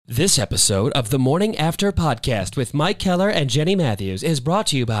This episode of the Morning After Podcast with Mike Keller and Jenny Matthews is brought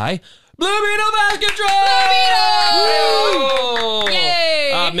to you by Blue Beetle Basket Tray!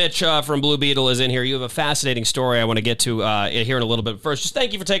 Yay! Mitch from Blue Beetle is in here. You have a fascinating story I want to get to here in a little bit. First, just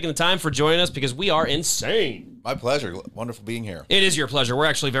thank you for taking the time for joining us because we are insane. My pleasure. Wonderful being here. It is your pleasure. We're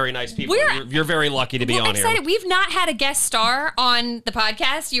actually very nice people. You're very lucky to be on excited. here. We've not had a guest star on the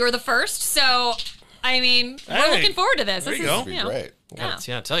podcast. You're the first, so I mean, we're looking forward to this. There you go. This is great.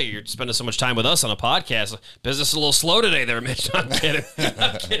 Yeah, I tell you, you're spending so much time with us on a podcast. Business is a little slow today there, Mitch. I'm kidding.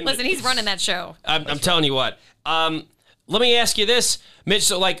 Listen, he's running that show. I'm telling you what. Let me ask you this,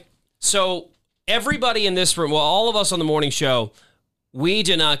 Mitch. So everybody in this room, well, all of us on the morning show, we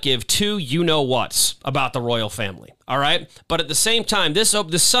do not give two you-know-whats about the royal family, all right? But at the same time, this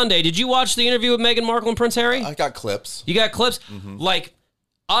Sunday, did you watch the interview with Meghan Markle and Prince Harry? I got clips. You got clips? Mm-hmm. Like,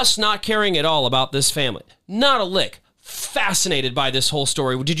 us not caring at all about this family. Not a lick. Fascinated by this whole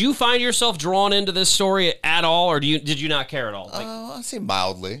story. Did you find yourself drawn into this story at all, or did you not care at all? I say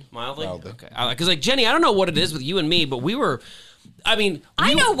mildly. Mildly? Okay. Because, Jenny, I don't know what it is with you and me, but we were... I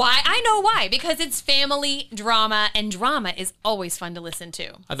know why. Because it's family drama, and drama is always fun to listen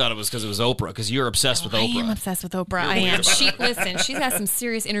to. I thought it was because it was Oprah, because you're obsessed with Oprah. I am obsessed with Oprah. I am. She's got some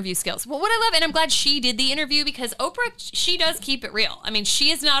serious interview skills. Well, what I love, and I'm glad she did the interview, because Oprah, she does keep it real. I mean, she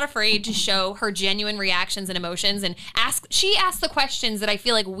is not afraid to show her genuine reactions and emotions, and she asks the questions that I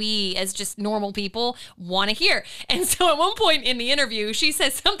feel like we, as just normal people, want to hear. And so at one point in the interview, she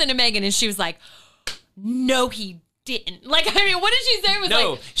says something to Meghan, and she was like, "No, he didn't." Like, I mean, what did she say? It was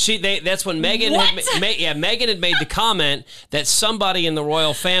that's when Meghan Meghan had made the comment that somebody in the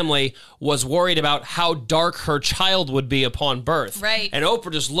royal family was worried about how dark her child would be upon birth. Right. And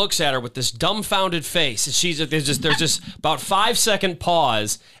Oprah just looks at her with this dumbfounded face. And there's just about 5-second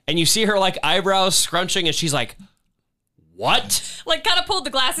pause, and you see her like eyebrows scrunching, and she's like, "What?" Like, kind of pulled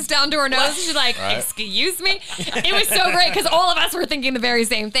the glasses down to her nose. And she's like, "Excuse me?" It was so great because all of us were thinking the very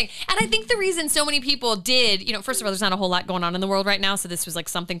same thing. And I think the reason so many people did, first of all, there's not a whole lot going on in the world right now. So this was like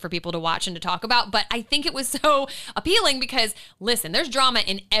something for people to watch and to talk about. But I think it was so appealing because, listen, there's drama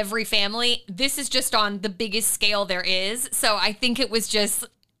in every family. This is just on the biggest scale there is. So I think it was just,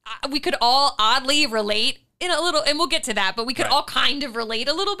 we could all oddly relate in a little, and we'll get to that, but we could all kind of relate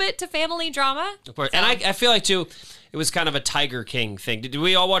a little bit to family drama. Of course. So. And I feel like, too, it was kind of a Tiger King thing. Did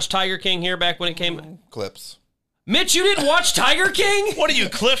we all watch Tiger King here back when it came? Clips. Mitch, you didn't watch Tiger King? What are you,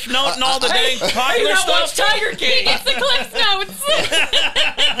 Cliff Noting all the day? You not watch Tiger King? It's the Cliff Notes.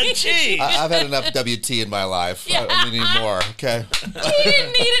 Jeez. I've had enough WT in my life. I don't need more, okay? He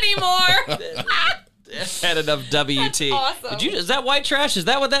didn't need any more. Had enough WT. Awesome. Is that white trash? Is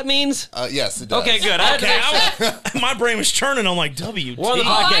that what that means? Yes, it does. Okay, good. My brain was churning on like WT. We're on the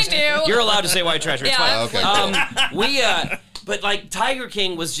podcast. I knew. You're allowed to say white trash. It's fine. Okay. But like Tiger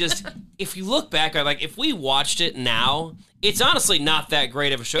King was just, if you look back, like if we watched it now, it's honestly not that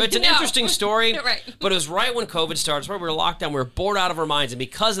great of a show. It's an interesting story, right. But it was right when COVID started. It's where we were locked down. We were bored out of our minds. And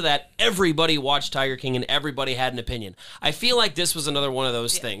because of that, everybody watched Tiger King and everybody had an opinion. I feel like this was another one of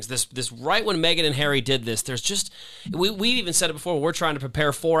those things. This right when Meghan and Harry did this, there's just, we even said it before, we're trying to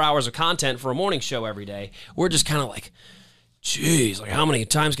prepare 4 hours of content for a morning show every day. We're just kind of like, geez, like how many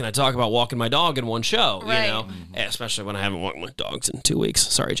times can I talk about walking my dog in one show? Right. Mm-hmm. Especially when I haven't walked my dogs in 2 weeks.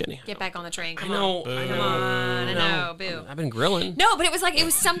 Sorry, Jenny. Get back on the train. Come I know. on. I know. Boo. I've been grilling. No, but it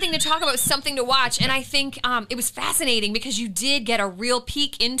was something to talk about, something to watch. And I think it was fascinating because you did get a real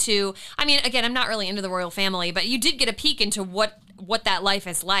peek into, I mean, again, I'm not really into the royal family, but you did get a peek into what that life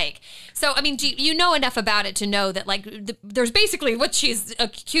is like. So, I mean, you know enough about it to know that, like, there's basically what she's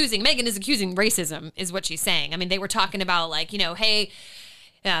accusing. Meghan is accusing racism, is what she's saying. I mean, they were talking about, like, hey,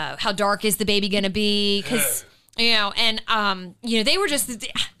 how dark is the baby going to be? Because, and, they were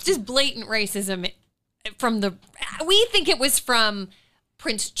just blatant racism from we think it was from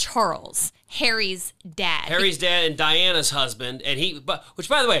Prince Charles, Harry's dad. Harry's dad and Diana's husband, and which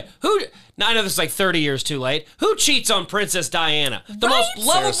by the way, I know this is like 30 years too late. Who cheats on Princess Diana? The most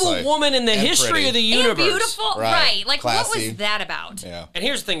lovable Seriously. woman in the history of the universe. And beautiful, right? Like, Classy. what was that about? Yeah. And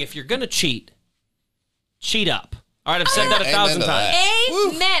here's the thing: if you're gonna cheat up. All right, I've said that 1,000 Amen to times.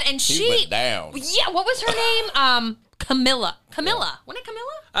 that. Amen. And she went down. Yeah, what was her name? Camilla. Wasn't it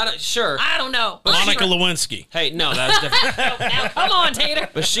Camilla? Sure. I don't know. Monica Lewinsky. Hey, no, that's different. Now, come on, Tater.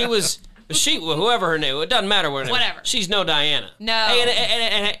 But whoever her name, it doesn't matter what her name. Whatever. She's no Diana. No.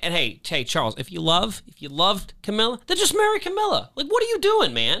 Hey, and hey, Charles, if you loved Camilla, then just marry Camilla. Like, what are you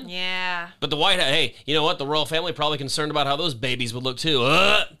doing, man? Yeah. But the White House, hey, you know what? The royal family probably concerned about how those babies would look too.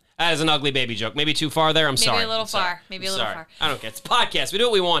 That is an ugly baby joke. Maybe too far there. I'm sorry. Maybe a little I'm sorry. far. Maybe a little Sorry. far. I don't care. It's a podcast. We do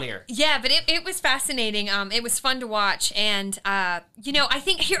what we want here. Yeah, but it was fascinating. It was fun to watch, and I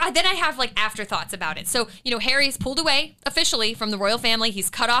think then I have like afterthoughts about it. So Harry's pulled away officially from the royal family. He's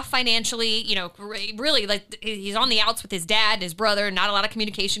cut off financially. Really like he's on the outs with his dad and his brother. Not a lot of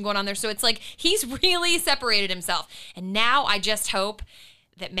communication going on there. So it's like he's really separated himself. And now I just hope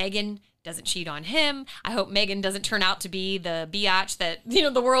that Meghan doesn't cheat on him. I hope Meghan doesn't turn out to be the biatch that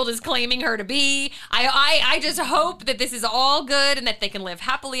the world is claiming her to be. I just hope that this is all good and that they can live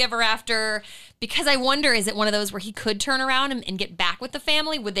happily ever after. Because I wonder, is it one of those where he could turn around and get back with the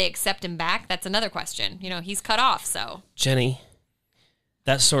family? Would they accept him back? That's another question. He's cut off. So Jenny,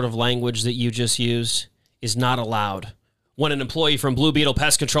 that sort of language that you just used is not allowed. When an employee from Blue Beetle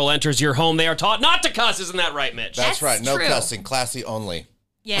Pest Control enters your home, they are taught not to cuss. Isn't that right, Mitch? That's right. No true. cussing. Classy only.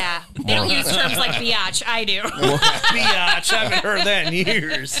 Yeah, they don't use terms like biatch. I do. Biatch. I haven't heard that in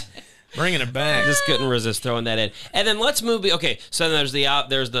years. Bringing it back. I just couldn't resist throwing that in. And then let's move. Okay, so then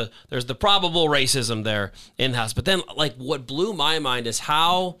there's the probable racism there in the house. But then like what blew my mind is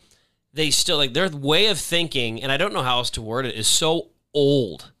how they still like their way of thinking, and I don't know how else to word it, is so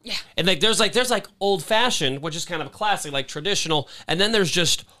old. Yeah. And like there's old fashioned, which is kind of classic, like traditional, and then there's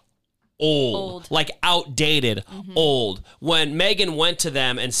just old. Like outdated, old. When Meghan went to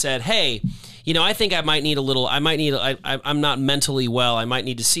them and said, "Hey, I think I'm not mentally well. I might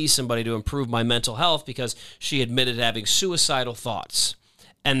need to see somebody to improve my mental health," because she admitted having suicidal thoughts.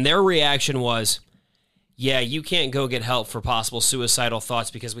 And their reaction was, "Yeah, you can't go get help for possible suicidal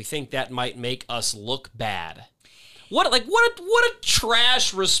thoughts because we think that might make us look bad." What a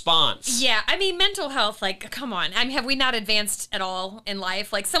trash response. Yeah, I mean, mental health, like, come on. I mean, have we not advanced at all in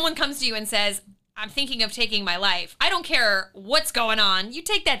life? Like, someone comes to you and says, "I'm thinking of taking my life." I don't care what's going on. You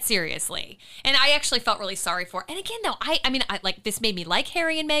take that seriously. And I actually felt really sorry for her. And again, though, I mean, this made me like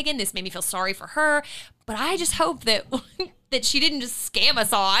Harry and Meghan. This made me feel sorry for her. But I just hope that that she didn't just scam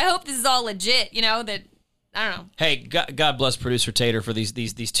us all. I hope this is all legit, that... I don't know. Hey, God bless producer Tater for these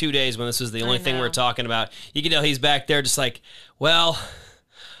 2 days when this was the only thing we were talking about. You can tell he's back there just like, well,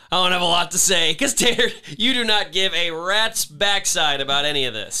 I don't have a lot to say. Because, Tater, you do not give a rat's backside about any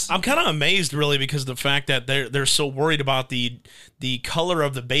of this. I'm kind of amazed, really, because of the fact that they're so worried about the color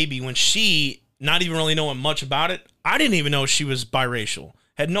of the baby when she, not even really knowing much about it, I didn't even know she was biracial.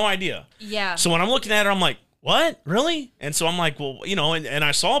 Had no idea. Yeah. So when I'm looking at her, I'm like, what? Really? And so I'm like, well, and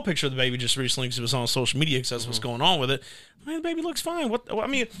I saw a picture of the baby just recently because it was on social media because that's what's going on with it. I mean, the baby looks fine.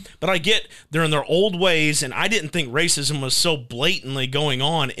 But I get they're in their old ways, and I didn't think racism was so blatantly going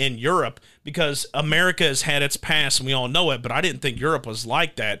on in Europe because America has had its past, and we all know it, but I didn't think Europe was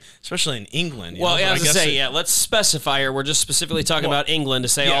like that, especially in England. Well, yeah, let's specify here. We're just specifically talking about England to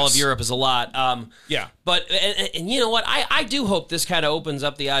say all of Europe is a lot. Yeah. But, and you know what? I do hope this kind of opens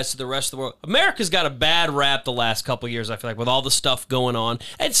up the eyes to the rest of the world. America's got a bad rap the last couple of years, I feel like, with all the stuff going on,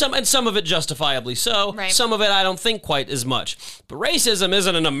 and some of it justifiably so. Right. Some of it I don't think quite as much. But racism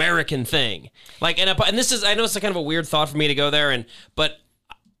isn't an American thing. Like, and this is, I know it's kind of a weird thought for me to go there, but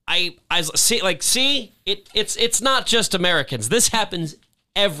I see, it's not just Americans. This happens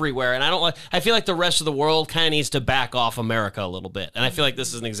everywhere, and I feel like the rest of the world kind of needs to back off America a little bit, and I feel like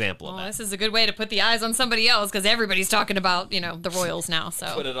this is an example of that. This is a good way to put the eyes on somebody else because everybody's talking about the royals now.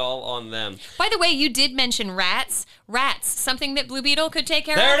 So put it all on them. By the way, you did mention rats, something that Blue Beetle could take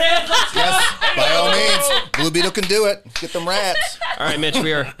care There of. it is. Let's go. Yes, by all means. Blue Beetle can do it. Get them rats. All right, Mitch,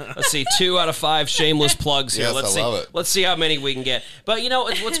 let's see, 2 out of 5 shameless plugs here. Yes, I love it. Let's see how many we can get. But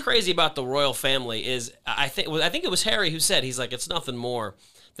what's crazy about the royal family is I think it was Harry who said, he's like, it's nothing more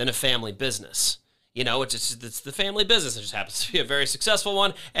than a family business. It's the family business. It just happens to be a very successful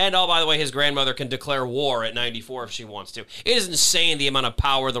one. And by the way, his grandmother can declare war at 94 if she wants to. It is insane the amount of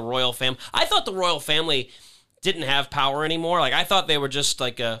power the royal family. I thought the royal family didn't have power anymore. Like I thought they were just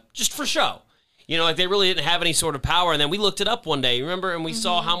just for show. Like they really didn't have any sort of power. And then we looked it up one day, remember? And we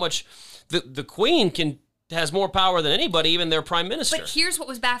saw how much the Queen has more power than anybody, even their prime minister. But here's what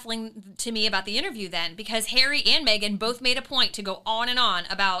was baffling to me about the interview then, because Harry and Meghan both made a point to go on and on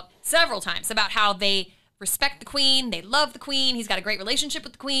several times about how they respect the Queen, they love the Queen, he's got a great relationship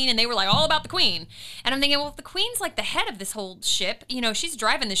with the Queen, and they were like all about the Queen. And I'm thinking, well, if the Queen's like the head of this whole ship, she's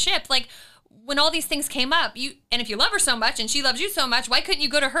driving the ship, like when all these things came up, and if you love her so much and she loves you so much, why couldn't you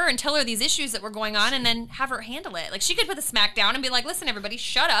go to her and tell her these issues that were going on and then have her handle it? Like she could put the smack down and be like, listen, everybody,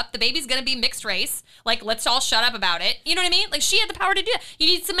 shut up. The baby's going to be mixed race. Like, let's all shut up about it. You know what I mean? Like she had the power to do it. You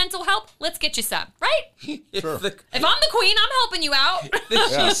need some mental help? Let's get you some, right? Sure. If I'm the Queen, I'm helping you out.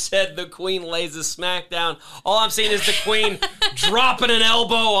 She said the Queen lays a smack down. All I'm seeing is the Queen dropping an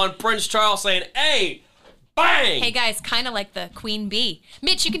elbow on Prince Charles saying, hey, Bang! Hey guys, kind of like the queen bee.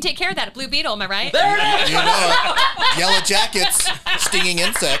 Mitch, you can take care of that at Blue Beetle, am I right? There it is! You know it. Yellow jackets, stinging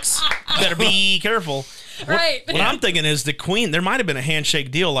insects. Better be careful. Right. What I'm thinking is the queen, there might have been a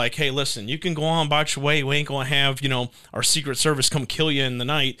handshake deal like, hey, listen, you can go on about your way. We ain't going to have, our Secret Service come kill you in the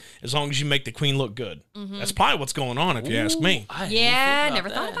night as long as you make the queen look good. That's probably what's going on if you ask me. Yeah, never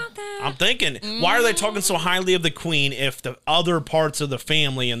thought about that. I'm thinking, why are they talking so highly of the queen if the other parts of the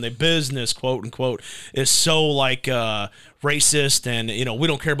family and the business, quote unquote, is so like racist and, we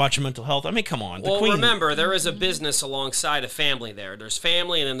don't care about your mental health? I mean, come on. Well, the queen, remember, there is a business alongside a family there. There's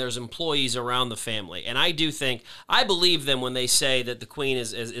family and then there's employees around the family. And I believe them when they say that the queen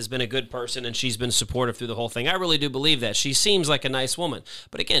has been a good person and she's been supportive through the whole thing. I really do believe that. She seems like a nice woman.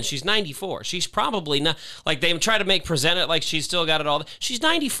 But again, she's 94. She's probably not, like they try to present it like she's still got it all. She's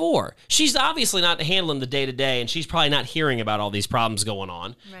 94. She's obviously not handling the day-to-day and she's probably not hearing about all these problems going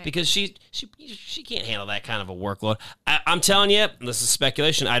on because she can't handle that kind of a workload. I'm telling you, this is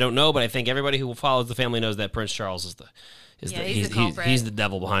speculation. I don't know, but I think everybody who follows the family knows that Prince Charles is he's the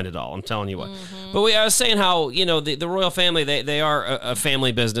devil behind it all. I'm telling you what. But I was saying how the royal family they are a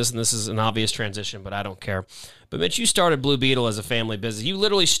family business, and this is an obvious transition, but I don't care. But Mitch, you started Blue Beetle as a family business. You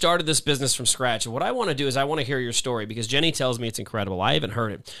literally started this business from scratch. And what I want to do is I want to hear your story because Jenny tells me it's incredible. I haven't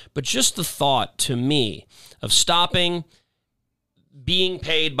heard it, but just the thought to me of stopping being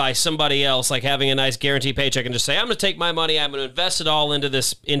paid by somebody else, like having a nice guaranteed paycheck and just say, I'm going to take my money, I'm going to invest it all into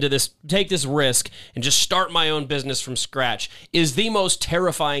this, take this risk and just start my own business from scratch is the most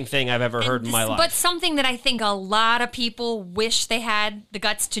terrifying thing I've ever heard in my life. But something that I think a lot of people wish they had the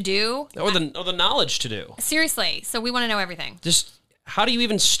guts to do. Or the knowledge to do. Seriously. So we want to know everything. Just how do you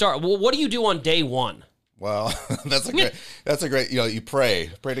even start? Well, what do you do on day one? Well, that's a great, you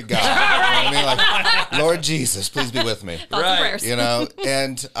pray to God. I mean, like, Lord Jesus, please be with me. Thoughts and prayers.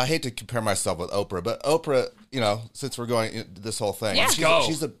 And I hate to compare myself with Oprah, but Oprah, since we're going this whole thing, Yeah.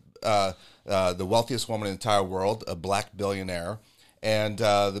 she's the wealthiest woman in the entire world, a black billionaire. And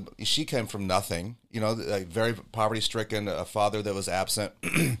she came from nothing, like very poverty-stricken, a father that was absent.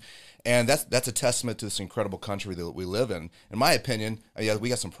 And that's a testament to this incredible country that we live in. In my opinion, we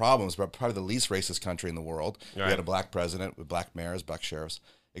got some problems, but probably the least racist country in the world. Right. We had a black president with black mayors, black sheriffs,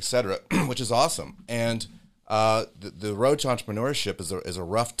 et cetera, which is awesome. And the road to entrepreneurship is a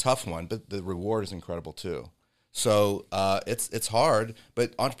rough, tough one, but the reward is incredible too. So it's hard,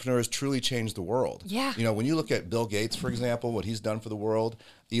 but entrepreneurs truly change the world. Yeah. When you look at Bill Gates, for example, what he's done for the world,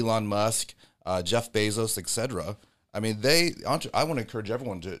 Elon Musk, Jeff Bezos, et cetera. I mean, I want to encourage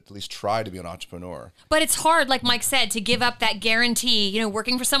everyone to at least try to be an entrepreneur. But it's hard, like Mike said, to give up that guarantee,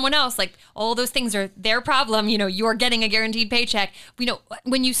 working for someone else, like all those things are their problem. You're getting a guaranteed paycheck.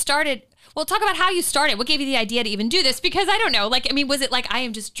 When you started, well, talk about how you started. What gave you the idea to even do this? Because I don't know, was it like, I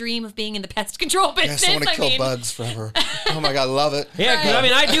am just dream of being in the pest control business? Yes, I want to kill bugs forever. Oh my God, love it. Yeah, because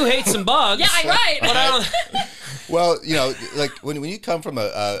I do hate some bugs. Yeah, right. But I don't. Well, like when you come from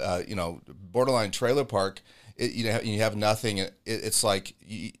a borderline trailer park, you have nothing. It's like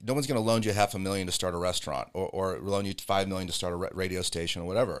no one's going to loan you $500,000 to start a restaurant or loan you $5 million to start a radio station or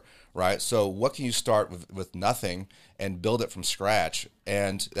whatever, right? So what can you start with nothing and build it from scratch?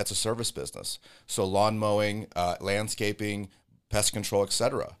 And that's a service business. So lawn mowing, landscaping, pest control,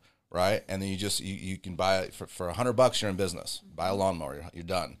 etc. Right? And then you can buy it for $100. You're in business. Buy a lawnmower. You're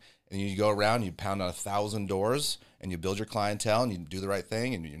done. And you go around, you pound on 1,000 doors, and you build your clientele, and you do the right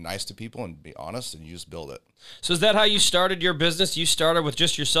thing, and you're nice to people, and be honest, and you just build it. So is that how you started your business? You started with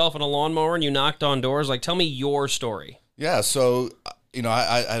just yourself and a lawnmower, and you knocked on doors? Like, tell me your story. Yeah, so,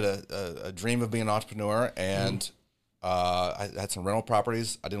 I had a dream of being an entrepreneur, and I had some rental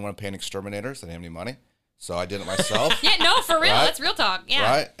properties. I didn't want to pay an exterminator, so I didn't have any money. So I did it myself. Yeah, no, for real. Right? That's real talk. Yeah.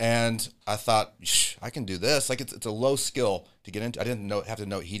 Right? And I thought, I can do this. Like, it's a low skill to get into. I didn't have to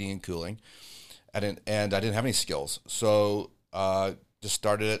know heating and cooling. I didn't have any skills. So just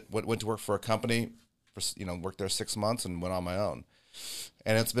started it, went to work for a company, worked there 6 months and went on my own.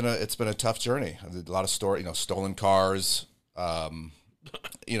 And it's been a tough journey. A lot of stolen cars. I've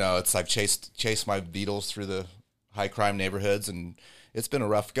chased my Beetles through the high crime neighborhoods, and it's been a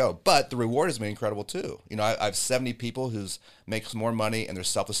rough go, but the reward has been incredible too. I have 70 people who makes more money and their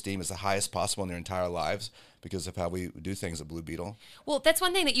self-esteem is the highest possible in their entire lives because of how we do things at Blue Beetle. Well, that's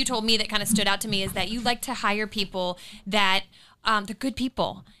one thing that you told me that kind of stood out to me is that you like to hire people that they're good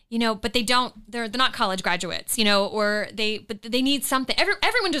people, but they're not college graduates, but they need something.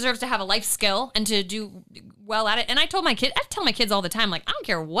 Everyone deserves to have a life skill and to do well at it. And I tell my kids all the time, like, I don't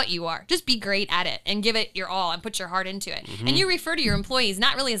care what you are, just be great at it and give it your all and put your heart into it. Mm-hmm. And you refer to your employees,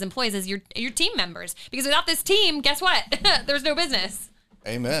 not really as employees, as your team members, because without this team, guess what? There's no business.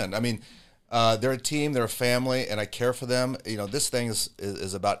 Amen. I mean, They're a team, they're a family, and I care for them. You know, this thing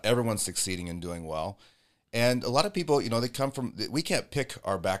is about everyone succeeding and doing well. And a lot of people, you know, they come from, we can't pick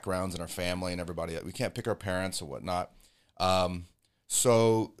our backgrounds and our family and everybody. We can't pick our parents or whatnot.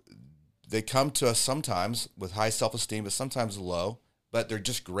 So they come to us sometimes with high self-esteem, but sometimes low. But they're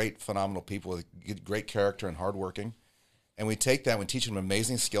just great, phenomenal people with great character and hardworking. And we take that and we teach them an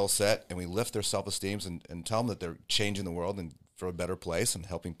amazing skill set, and we lift their self-esteems and tell them that they're changing the world and for a better place and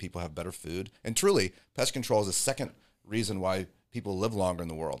helping people have better food. And truly, pest control is the second reason why people live longer in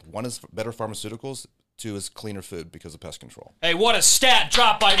the world. One is better pharmaceuticals. Two is cleaner food because of pest control. Hey, what a stat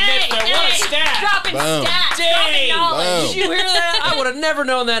drop by Mick there. What a stat. Dropping Boom. stats. Dang. Dropping knowledge. Did you hear that? I would have never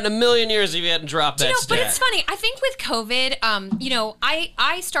known that in a million years if you hadn't dropped that stat. But it's funny. I think with COVID, you know,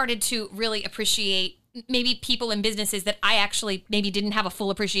 I started to really appreciate maybe people and businesses that I actually maybe didn't have a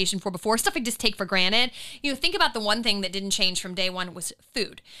full appreciation for before, stuff I just take for granted. You know, think about the one thing that didn't change from day one was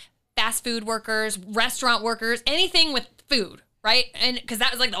food. Fast food workers, restaurant workers, anything with food, right? And because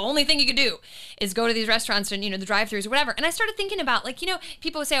that was like the only thing you could do is go to these restaurants and, you know, the drive-thrus or whatever. And I started thinking about, like, you know,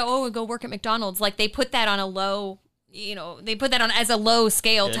 people would say, oh, go work at McDonald's. Like, they put that on a low, you know, they put that on as a low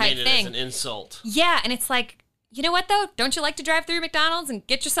scale type It thing. as an insult. Yeah, and it's like, you know what, though? Don't you like to drive through McDonald's and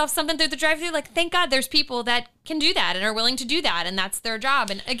get yourself something through the drive-thru? Like, thank God there's people that can do that and are willing to do that, and that's their job.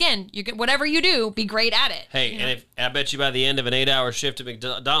 And again, you can, whatever you do, be great at it. Hey, and if I bet you by the end of an 8-hour shift at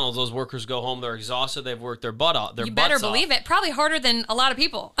McDonald's, those workers go home, they're exhausted, they've worked their butt off. You better believe it. Probably harder than a lot of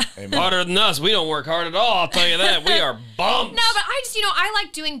people. Harder than us. We don't work hard at all, I'll tell you that. We are bums. No, but I just, you know, I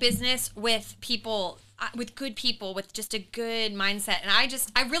like doing business with people, with good people, with just a good mindset. And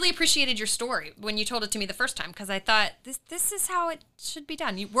I really appreciated your story when you told it to me the first time, because I thought this is how it should be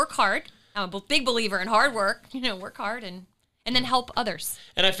done. You work hard. I'm a big believer in hard work. You know, work hard and then help others.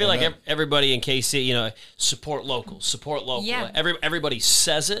 And I feel like everybody in KC, you know, support local. Yeah. Everybody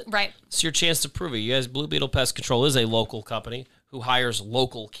says it. Right. It's your chance to prove it. You guys, Blue Beetle Pest Control is a local company who hires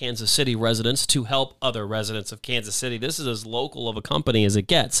local Kansas City residents to help other residents of Kansas City. This is as local of a company as it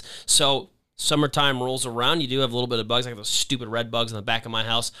gets. So summertime rolls around, you do have a little bit of bugs. I have those stupid red bugs in the back of my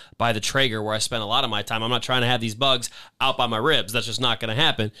house by the Traeger where I spend a lot of my time. I'm not trying to have these bugs out by my ribs. That's just not going to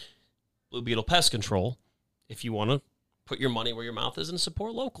happen. Blue Beetle Pest Control, if you want to put your money where your mouth is and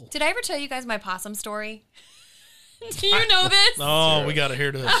support local. Did I ever tell you guys my possum story? Do you know this? Oh, we got to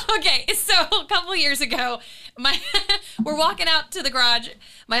hear this. Okay, so a couple of years ago, we're walking out to the garage.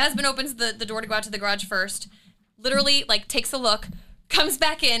 My husband opens the door to go out to the garage first, literally, like, takes a look, comes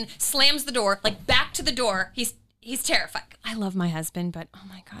back in, slams the door, like, back to the door. He's terrified. I love my husband, but oh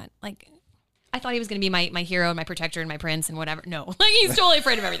my God, like, I thought he was going to be my hero and my protector and my prince and whatever. No, like, he's totally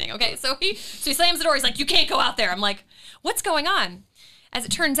afraid of everything. Okay, so he slams the door. He's like, you can't go out there. I'm like, what's going on? As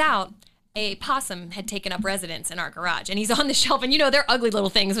it turns out, a possum had taken up residence in our garage, and he's on the shelf, and you know, they're ugly little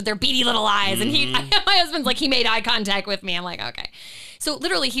things with their beady little eyes, and my husband's like, he made eye contact with me. I'm like, okay. So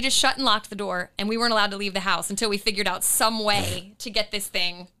literally, he just shut and locked the door, and we weren't allowed to leave the house until we figured out some way to get this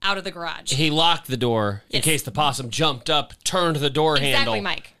thing out of the garage. He locked the door in Yes. case the possum jumped up, turned the door handle. Exactly,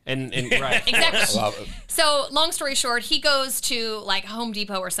 Mike. And right. Exactly. So, long story short, he goes to like Home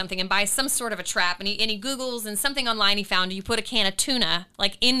Depot or something and buys some sort of a trap, and he Googles, and something online he found, you put a can of tuna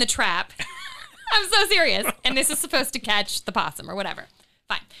like in the trap. I'm so serious. And this is supposed to catch the possum or whatever.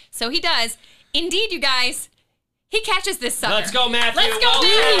 Fine. So he does. Indeed, you guys, he catches this sucker. Let's go, Matthew. Let's go,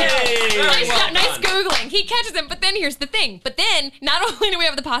 Well Matthew. done. Nice, Well nice done. Googling. He catches him, but then here's the thing. But then, not only do we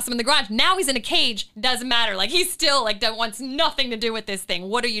have the possum in the garage, now he's in a cage. Doesn't matter. Like, he's still, like, wants nothing to do with this thing.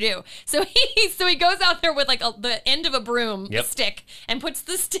 What do? So he goes out there with, like, the end of a broom stick and puts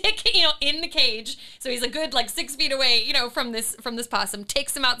the stick, you know, in the cage. So he's a good, like, 6 feet away, you know, from this possum,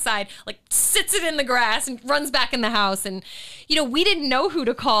 takes him outside, like, sits it in the grass and runs back in the house. And, you know, we didn't know who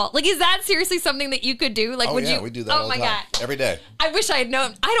to call. Like, is that seriously something that you could do? Like, would you? We do that Oh all my the time. God. Every day. I wish I had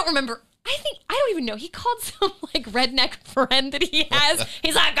known. I don't remember. I don't even know. He called some like redneck friend that he has.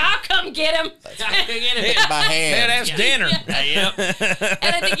 He's like, I'll come get him. Hit by hand. Yeah, that's dinner. Yep.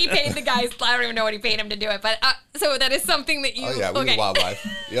 And I think he paid the guys. I don't even know what he paid him to do it. But so that is something that you. Oh yeah, we do wildlife.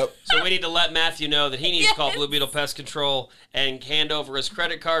 Yep. So we need to let Matthew know that he needs to call Blue Beetle Pest Control and hand over his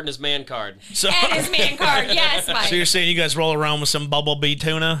credit card and his man card. So, And his man card. Yes, Mike. so you're saying you guys roll around with some bumblebee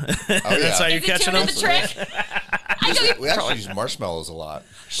tuna? That's how you're Is it catching tuna them? the trick? I know We actually use marshmallows a lot.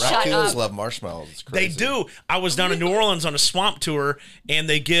 Shut Raccoons up. love marshmallows. It's They crazy. do. I was down in New Orleans on a swamp tour, and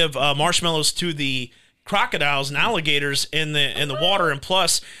they give marshmallows to the crocodiles and alligators in the water, and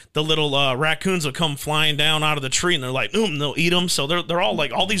plus the little raccoons will come flying down out of the tree, and they're like, they'll eat them. So they're all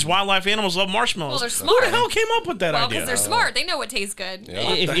like, all these wildlife animals love marshmallows. Well, they're Who smart. the hell came up with that Well, idea? because they're smart. They know what tastes good.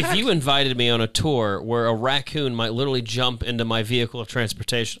 If you invited me on a tour where a raccoon might literally jump into my vehicle of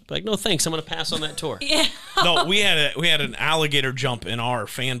transportation, I'd be like, no thanks, I'm going to pass on that tour. Yeah. No, we had an alligator jump in our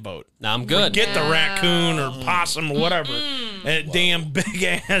fan boat. Now I'm good. Get the raccoon or possum or whatever. And a damn big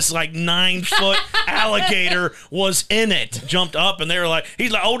ass, like 9-foot alligator was in it. Jumped up, and they were like,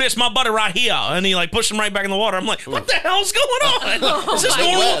 he's like, oh, this my buddy right here. And he like pushed him right back in the water. I'm like, what the hell's going on? Is this my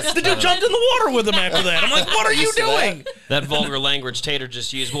normal? goodness. The dude jumped in the water with him after that. I'm like, what are you Used to that. doing? That vulgar language Tater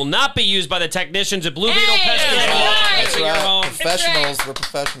just used will not be used by the technicians at Blue Beetle Hey, Pest that's Control. right. That's Answer your right. home. Professionals. We're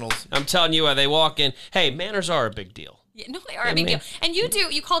professionals. I'm telling you, they walk in. Hey, manners are a big deal. Yeah, no, they are a big deal. And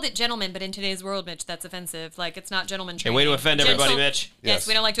you called it gentleman, but in today's world, Mitch, that's offensive. Like, it's not gentleman Hey, training. way to offend everybody, Gentle- Mitch. Yes, Yes.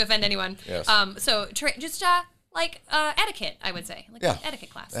 we don't like to offend anyone. Yes. So just etiquette, I would say. Like Yeah. etiquette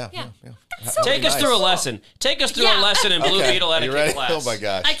class. Yeah. So Take us nice. through a lesson. Take us through Yeah. a lesson in Blue Okay. Beetle You etiquette ready? class. Oh my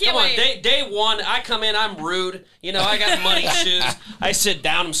gosh. I can't Come on, wait. day one, I come in, I'm rude. You know, I got muddy shoes. I sit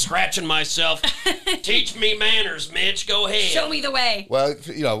down, I'm scratching myself. Teach me manners, Mitch. Go ahead. Show me the way. Well,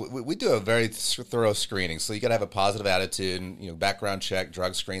 we do a very thorough screening, so you got to have a positive attitude, and background check,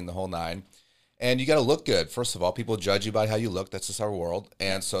 drug screen, the whole nine, and you got to look good. First of all, people judge you by how you look. That's just our world,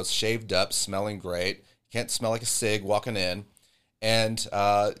 and so it's shaved up, smelling great. You can't smell like a cig walking in, and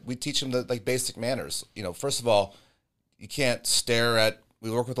we teach them the basic manners. First of all, you can't stare at.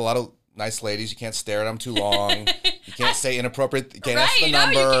 We work with a lot of nice ladies. You can't stare at them too long. You can't say inappropriate. You can't ask the Right, no,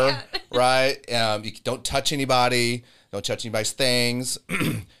 you number. can't. Right. You don't touch anybody. Don't touch anybody's things.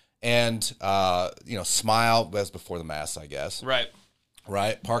 And smile as before the mass, I guess. Right.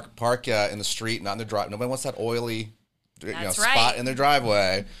 Right. Park in the street, not in the drive. Nobody wants that oily, That's spot right. in their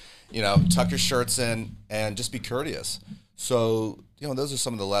driveway. Tuck your shirts in and just be courteous. So those are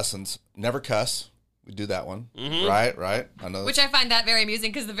some of the lessons. Never cuss. We do that one. Right. I know. Which I find that very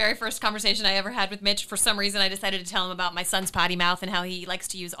amusing because the very first conversation I ever had with Mitch, for some reason, I decided to tell him about my son's potty mouth and how he likes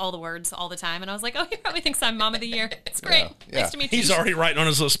to use all the words all the time. And I was like, oh, he probably thinks I'm mom of the year. It's great. Yeah. Nice to meet you. He's already writing on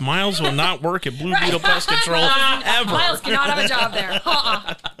his list. Miles will not work at Blue Beetle Pest Control ever. Miles cannot have a job there.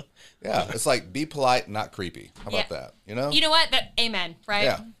 Yeah. It's like be polite, not creepy. How about that? You know what? Amen. Right?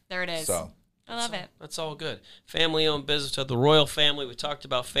 Yeah. There it is. So. I love it. That's all good. Family-owned business of the royal family. We talked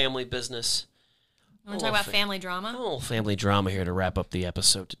about family business. You want to talk about family drama? A little family drama here to wrap up the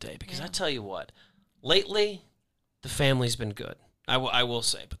episode today, because I tell you what, lately the family's been good. I will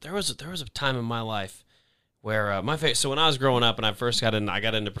say, but there was a time in my life where so when I was growing up and I first got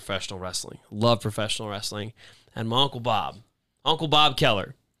into professional wrestling. Loved professional wrestling, and my Uncle Bob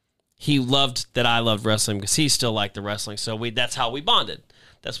Keller, he loved that I loved wrestling because he still liked the wrestling. So that's how we bonded.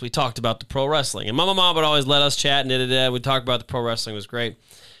 We talked about the pro wrestling, and my mom would always let us chat and we'd talk about the pro wrestling. It was great.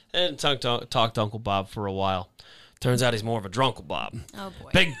 And talked to Uncle Bob for a while. Turns out he's more of a Drunkle Bob. Oh,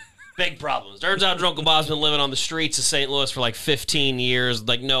 boy. Big problems. Turns out Drunkle Bob's been living on the streets of St. Louis for like 15 years,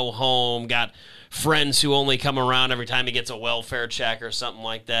 like no home, got friends who only come around every time he gets a welfare check or something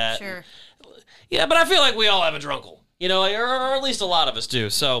like that. Sure. Yeah, but I feel like we all have a Drunkle, or at least a lot of us do.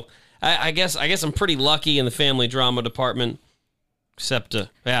 So I guess I'm pretty lucky in the family drama department. Except,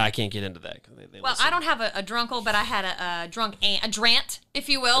 I can't get into that. Well, I don't have a drunkle, but I had a drunk aunt, a drant, if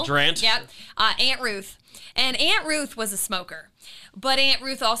you will. A drant? Yep. Aunt Ruth. And Aunt Ruth was a smoker. But Aunt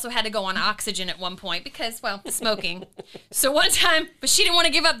Ruth also had to go on oxygen at one point because, well, smoking. So one time, but she didn't want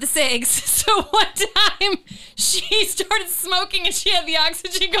to give up the cigs. So one time, she started smoking and she had the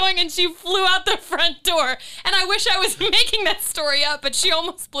oxygen going and she flew out the front door. And I wish I was making that story up, but she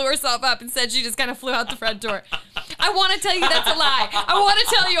almost blew herself up and said she just kind of flew out the front door. I want to tell you that's a lie. I want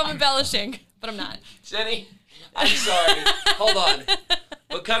to tell you I'm embellishing, but I'm not. Jenny, I'm sorry. Hold on.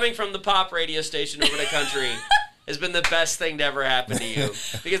 But coming from the pop radio station over the country has been the best thing to ever happen to you.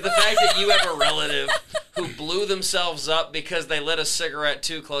 Because the fact that you have a relative who blew themselves up because they lit a cigarette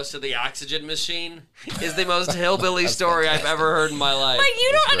too close to the oxygen machine is the most hillbilly story I've ever heard in my life. Like, you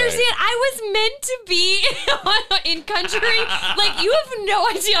don't great. understand. I was meant to be in country. Like, you have no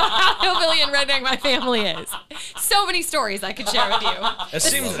idea how hillbilly and redneck my family is. So many stories I could share with you. It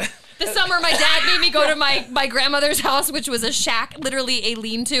seems The summer my dad made me go to my grandmother's house, which was a shack, literally a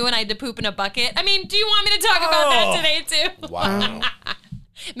lean-to, and I had to poop in a bucket. I mean, do you want me to talk about that today, too? Wow.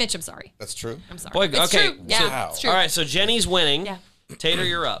 Mitch, I'm sorry. That's true. I'm sorry. Boy, It's okay, true. Yeah, wow. it's true. All right, so Jenny's winning. Yeah. Tater,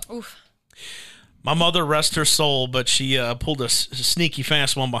 you're up. Oof. my mother, rest her soul, but she pulled a sneaky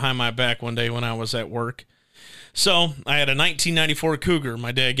fast one behind my back one day when I was at work. So I had a 1994 Cougar.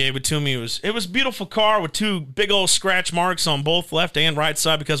 My dad gave it to me. It was a beautiful car with 2 big old scratch marks on both left and right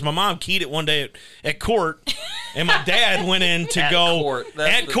side because my mom keyed it one day at court, and my dad went in to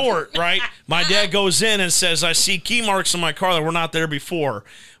court, right? My dad goes in and says, "I see key marks on my car that were not there before.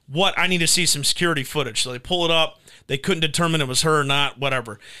 What? I need to see some security footage." So they pull it up. They couldn't determine it was her or not,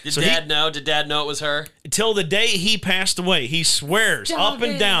 whatever. Did Dad know? Did Dad know it was her? Till the day he passed away, he swears up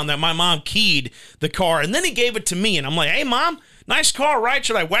and down that my mom keyed the car, and then he gave it to me, and I'm like, "Hey, Mom, nice car, right?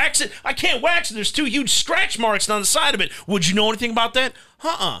 Should I wax it? I can't wax it. There's 2 huge scratch marks on the side of it. Would you know anything about that?"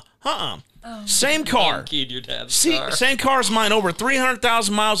 Same car. Keyed your dad's car. Same car as mine, over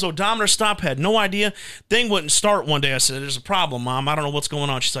 300,000 miles, odometer stop, had no idea. Thing wouldn't start one day. I said, "There's a problem, Mom. I don't know what's going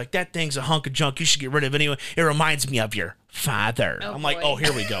on." She's like, "That thing's a hunk of junk. You should get rid of it anyway. It reminds me of your father." I'm like, "Oh,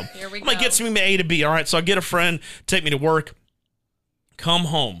 here we go." Here we I'm like, go. "Gets me A to B." All right, so I get a friend, take me to work, come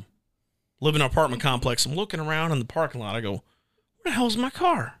home, live in an apartment complex. I'm looking around in the parking lot. I go, "Where the hell's my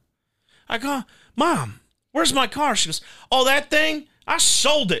car?" I go, "Mom, where's my car?" She goes, "Oh, that thing? I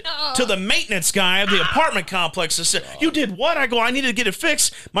sold it to the maintenance guy of the apartment complex." I said, "You did what?" I go, "I needed to get it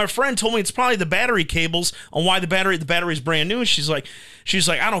fixed. My friend told me it's probably the battery cables on why the battery's brand new." And she's like,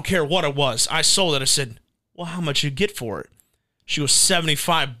 "I don't care what it was. I sold it." I said, "Well, how much you get for it?" She was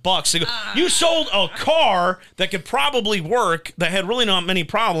 $75. I go, "You sold a car that could probably work, that had really not many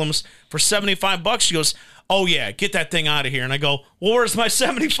problems, for $75? She goes, "Oh yeah, get that thing out of here." And I go, "Well, where's my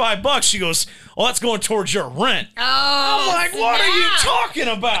 $75? She goes, "Oh, that's going towards your rent." Oh, I'm like, "What are you talking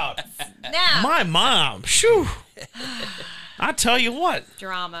about?" Now, My mom, shoo. I tell you what.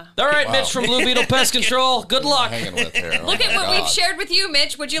 drama. All right, Wow. Mitch from Blue Beetle Pest Control. Good luck. Hanging with here. Oh Look at my what God. we've shared with you,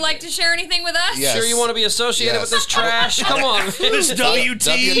 Mitch. Would you like to share anything with us? Yes. Sure you want to be associated Yes. with this trash? Come on. This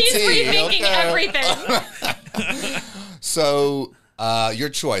WT. He's rethinking okay. everything. So, your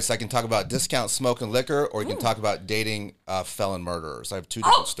choice. I can talk about discount smoke and liquor, or you can talk about dating felon murderers. I have 2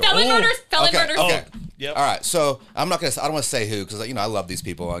 different Oh, stories. felon murders. Felon murders. Okay. Yep. All right. So I don't want to say who, because I love these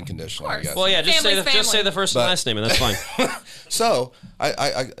people unconditionally. I Of course. guess. Well, yeah, just Family's say family. the first and But- last name, and that's fine. So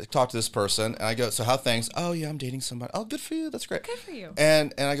I talked to this person, and I go, "So how things?" "Oh yeah, I'm dating somebody." "Oh, good for you. That's great. Good for you.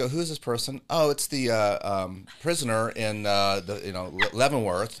 And I go, "Who's this person?" "Oh, it's the prisoner in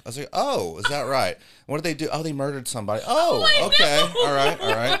Leavenworth." I was like, "Oh, is that right? What did they do?" "Oh, they murdered somebody." "Oh, okay, all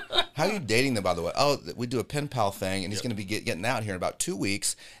right. How are you dating them, by the way?" "Oh, we do a pen pal thing, and he's going to be getting out here in about 2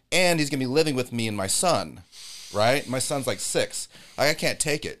 weeks, and he's going to be living with me and my son." Right? My son's like 6. I can't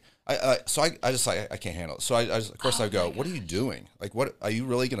take it. So I just like, I can't handle it. So I just, of course I go, "What are you doing? Like, what are you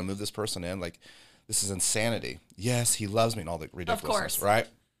really going to move this person in? Like, this is insanity." "Yes, he loves me," and all the ridiculousness, course. right?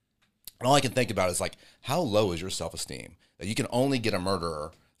 And all I can think about is like, how low is your self-esteem that you can only get a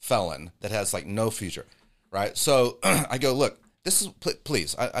murderer, felon that has like no future, right? So I go, "Look, this is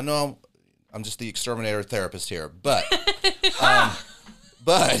please. I know I'm just the exterminator therapist here, but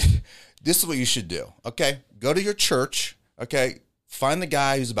but this is what you should do. Okay, go to your church. Okay, find the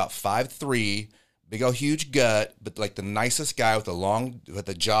guy who's about 5'3", big old huge gut, but like the nicest guy with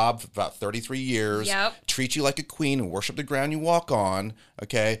a job for about 33 years. Yep. Treat you like a queen and worship the ground you walk on.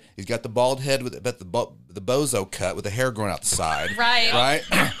 Okay, he's got the bald head with the bozo cut with the hair growing out the side. Right.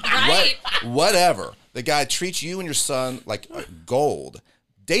 Right. Whatever. The guy treats you and your son like gold.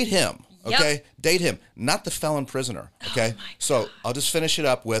 Date him. Okay, Yep. Date him, not the felon prisoner. Okay, so I'll just finish it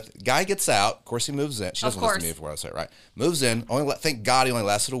up with: guy gets out. Of course, he moves in. She doesn't listen to me for what I say, right? Moves in. Thank God he only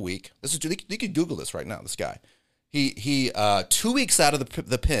lasted a week. This is you can Google this right now. This guy, he 2 weeks out of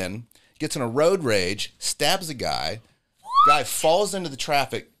the pen, gets in a road rage, stabs a guy. Guy falls into the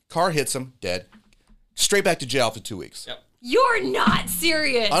traffic. Car hits him, dead. Straight back to jail for 2 weeks. Yep. You're not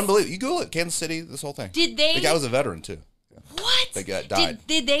serious. Unbelievable. You Google it, Kansas City. This whole thing. Did they? The guy was a veteran too. What? They died.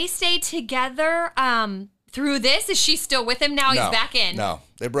 Did they stay together through this? Is she still with him now? No, He's back in. No,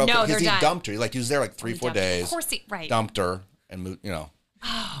 they broke No, up because he they're done. dumped her. Like he was there like 3-4 dumped her. days. Of course he- right. Dumped her and moved.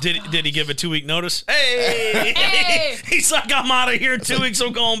 Did he give a 2-week notice? Hey! Hey! He's like, "I'm out of here 2 weeks.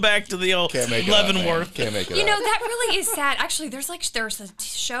 I'm going back to the old Can't make it up, man. Leavenworth." Can't make it You up. know, that really is sad. Actually, there's a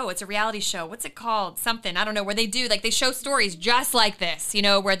show. It's a reality show. What's it called? Something. I don't know. Where they show stories just like this. You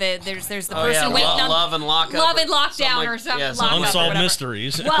know, where there's the Oh, person yeah, waiting on Love and Lockup. Love and Lockdown Something or something. yeah, Lockup or Unsolved whatever.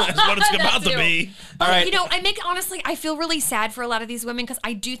 mysteries. Well, That's what it's about that to too. be. But, All right. you know, honestly, I feel really sad for a lot of these women because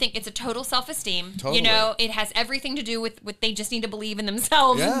I do think it's a total self-esteem. Totally. You know, it has everything to do with what they just need to believe in themselves.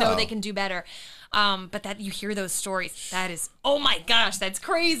 themselves and know Yeah. they can do better. But that you hear those stories, that is, oh my gosh, that's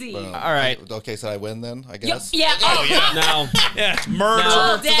crazy. All right. Okay, so I win then, I guess? Yeah. Oh, yeah. No. Yeah, it's murder,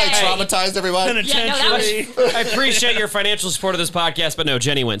 All Since I day. traumatized everyone. Yeah, no, that was- penitentiary. I appreciate your financial support of this podcast, but no,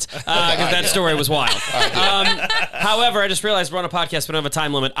 Jenny wins because that story was wild. However, I just realized we're on a podcast, but don't have a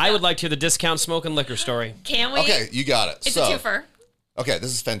time limit. I would like to hear the discount smoke and liquor story. Can we? Okay, you got it. It's so, a twofer. Okay,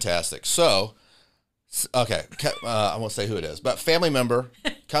 this is fantastic. So, okay, I won't say who it is, but family member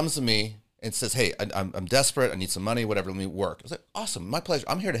comes to me and says, "Hey, I'm desperate. I need some money. Whatever. Let me work." I was like, "Awesome, my pleasure.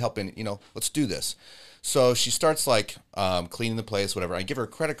 I'm here to help. Let's do this." So she starts like cleaning the place, whatever. I give her a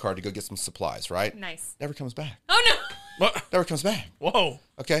credit card to go get some supplies. Right? Nice. Never comes back. Oh, no. What? Never comes back. Whoa.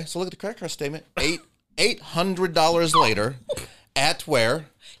 Okay, so look at the credit card statement. $800 later, at where?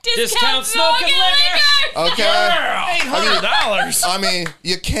 Discount smoke and liquor. Okay. $800. I mean,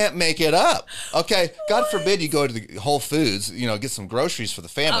 you can't make it up. Okay, God forbid you go to the Whole Foods, get some groceries for the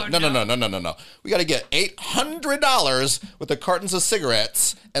family. Oh, No. We got to get $800 with the cartons of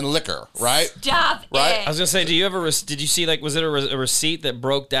cigarettes and liquor, right? Stop Right? it. I was gonna say, did you see was it a receipt that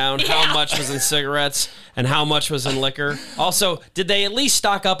broke down how much was in cigarettes and how much was in liquor? Also, did they at least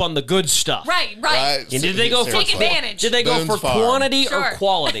stock up on the good stuff? Right. Right. And did they go for Take advantage. Did they go Boone's for Farm. quantity Sure. or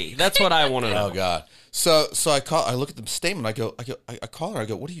quality? That's what I want to know. Oh God. So I look at the statement. I call her. I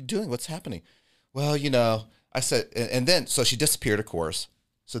go, "What are you doing? What's happening?" Well, I said, and then so she disappeared, of course.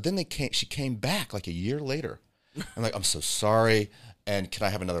 So then she came back like a year later. I'm like, "I'm so sorry, and can I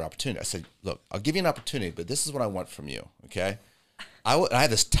have another opportunity?" I said, "Look, I'll give you an opportunity, but this is what I want from you, okay?" I have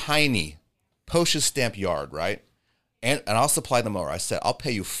this tiny postage stamp yard, right? And I'll supply the mower. I said, I'll pay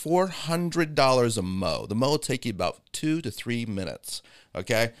you $400 a mow. The mow will take you about 2 to 3 minutes,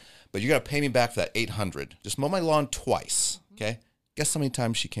 okay? But you got to pay me back for that $800. Just mow my lawn twice, okay? Guess how many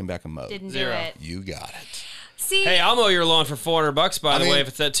times she came back and mowed? Didn't Zero. do it. You got it. See, Hey, I'll mow your lawn for $400. By the mean- way, if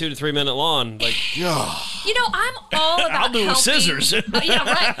it's that 2 to 3 minute lawn, like I'm all about I'll do it with helping- scissors. Yeah,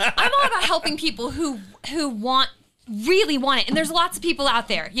 right. I'm all about helping people who really want it. And there's lots of people out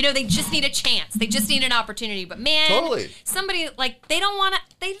there. They just need a chance. They just need an opportunity. But man, Totally. somebody they don't want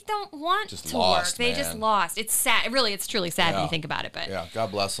Just to lost, work. They just man. lost. It's sad. Really, it's truly sad when Yeah. you think about it. But Yeah,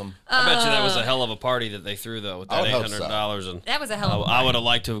 God bless them. I bet you that was a hell of a party that they threw though with I that would hope so. $800 and that was a hell of a I would have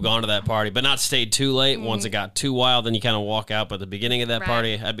liked to have gone to that party, but not stayed too late. Once it got too wild, then you kind of walk out. But the beginning of that Right.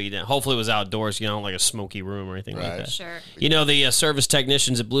 party, I'd be down. Hopefully, it was outdoors, like a smoky room or anything like Right. that. Sure. The service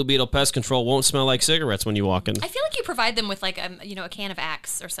technicians at Blue Beetle Pest Control won't smell like cigarettes when you walk in. I feel like you provide them with a can of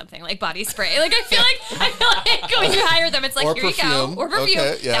Axe or something like body spray. Like I feel like when you hire them, it's like Or here perfume. you go, or perfume.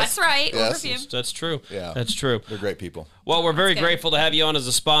 Okay, yes. That's right, or Yes. perfume. That's true. Yeah. That's true. They're great people. Well, we're very good. grateful to have you on as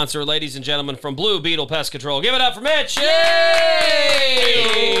a sponsor, ladies and gentlemen, from Blue Beetle Pest Control. Give it up for Mitch! Yay!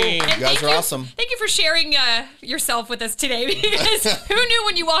 And You guys thank are awesome. Thank you for sharing yourself with us today, because who knew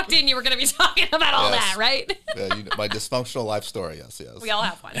when you walked in you were going to be talking about all Yes. that, right? My dysfunctional life story. Yes. We all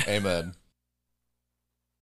have one. Amen.